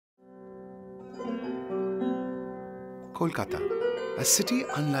Kolkata, a city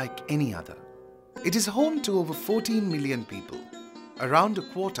unlike any other. It is home to over 14 million people. Around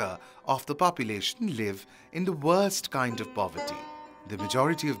a quarter of the population live in the worst kind of poverty. The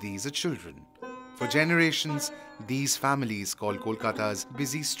majority of these are children. For generations, these families call Kolkata's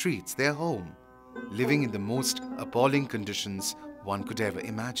busy streets their home, living in the most appalling conditions one could ever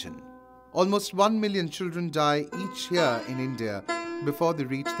imagine. Almost 1 million children die each year in India before they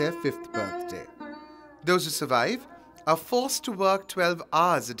reach their 5th birthday. Those who survive are forced to work 12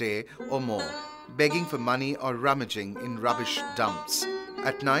 hours a day or more, begging for money or rummaging in rubbish dumps.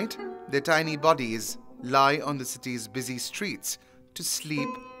 At night, their tiny bodies lie on the city's busy streets to sleep,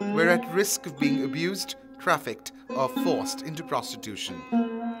 where at risk of being abused, trafficked, or forced into prostitution.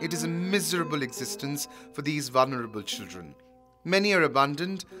 It is a miserable existence for these vulnerable children. Many are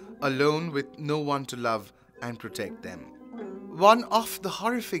abandoned, alone with no one to love and protect them. One of the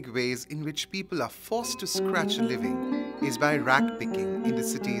horrific ways in which people are forced to scratch a living is by rack picking in the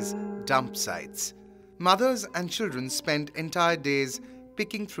city's dump sites. Mothers and children spend entire days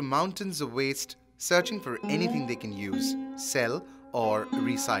picking through mountains of waste, searching for anything they can use, sell, or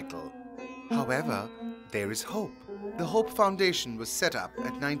recycle. However, there is hope. The Hope Foundation was set up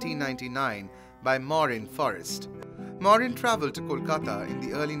at 1999 by Maureen Forrest. Maureen travelled to Kolkata in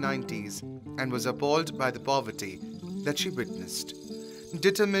the early 90s and was appalled by the poverty that she witnessed.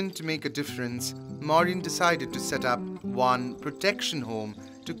 Determined to make a difference, Maureen decided to set up one protection home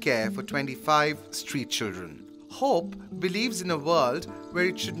to care for 25 street children. Hope believes in a world where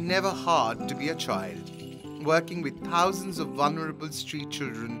it should never hard to be a child, working with thousands of vulnerable street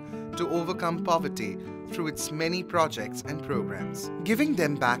children to overcome poverty through its many projects and programs, giving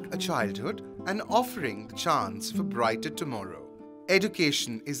them back a childhood and offering the chance for brighter tomorrow.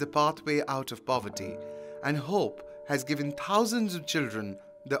 Education is the pathway out of poverty, and Hope has given thousands of children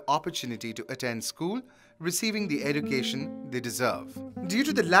the opportunity to attend school, receiving the education they deserve. Due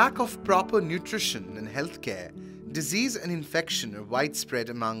to the lack of proper nutrition and healthcare, disease and infection are widespread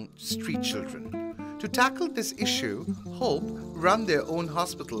among street children. To tackle this issue, Hope run their own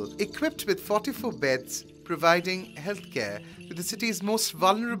hospital equipped with 44 beds, providing healthcare to the city's most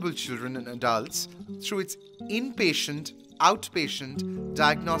vulnerable children and adults through its inpatient, outpatient,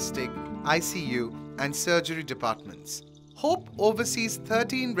 diagnostic, ICU, and surgery departments. Hope oversees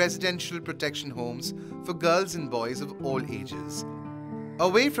 13 residential protection homes for girls and boys of all ages.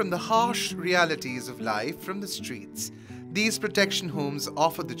 Away from the harsh realities of life from the streets, these protection homes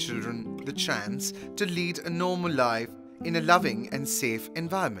offer the children the chance to lead a normal life in a loving and safe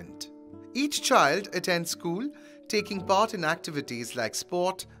environment. Each child attends school, taking part in activities like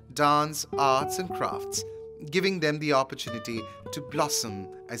sport, dance, arts, and crafts, giving them the opportunity to blossom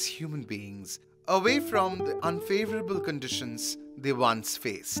as human beings, away from the unfavorable conditions they once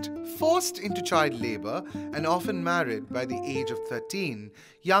faced. Forced into child labor and often married by the age of 13,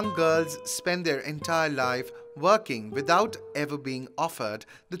 young girls spend their entire life working without ever being offered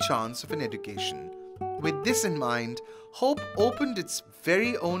the chance of an education. With this in mind, Hope opened its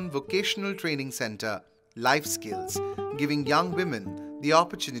very own vocational training center, Life Skills, giving young women the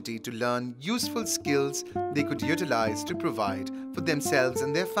opportunity to learn useful skills they could utilize to provide for themselves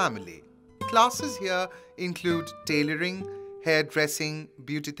and their family. Classes here include tailoring, hairdressing,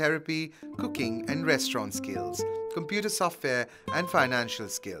 beauty therapy, cooking and restaurant skills, computer software and financial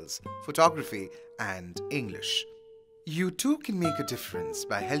skills, photography and English. You too can make a difference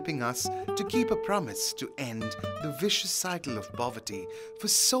by helping us to keep a promise to end the vicious cycle of poverty for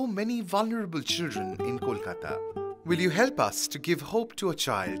so many vulnerable children in Kolkata. Will you help us to give hope to a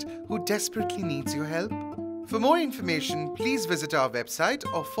child who desperately needs your help? For more information, please visit our website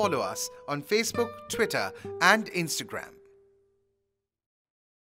or follow us on Facebook, Twitter, and Instagram.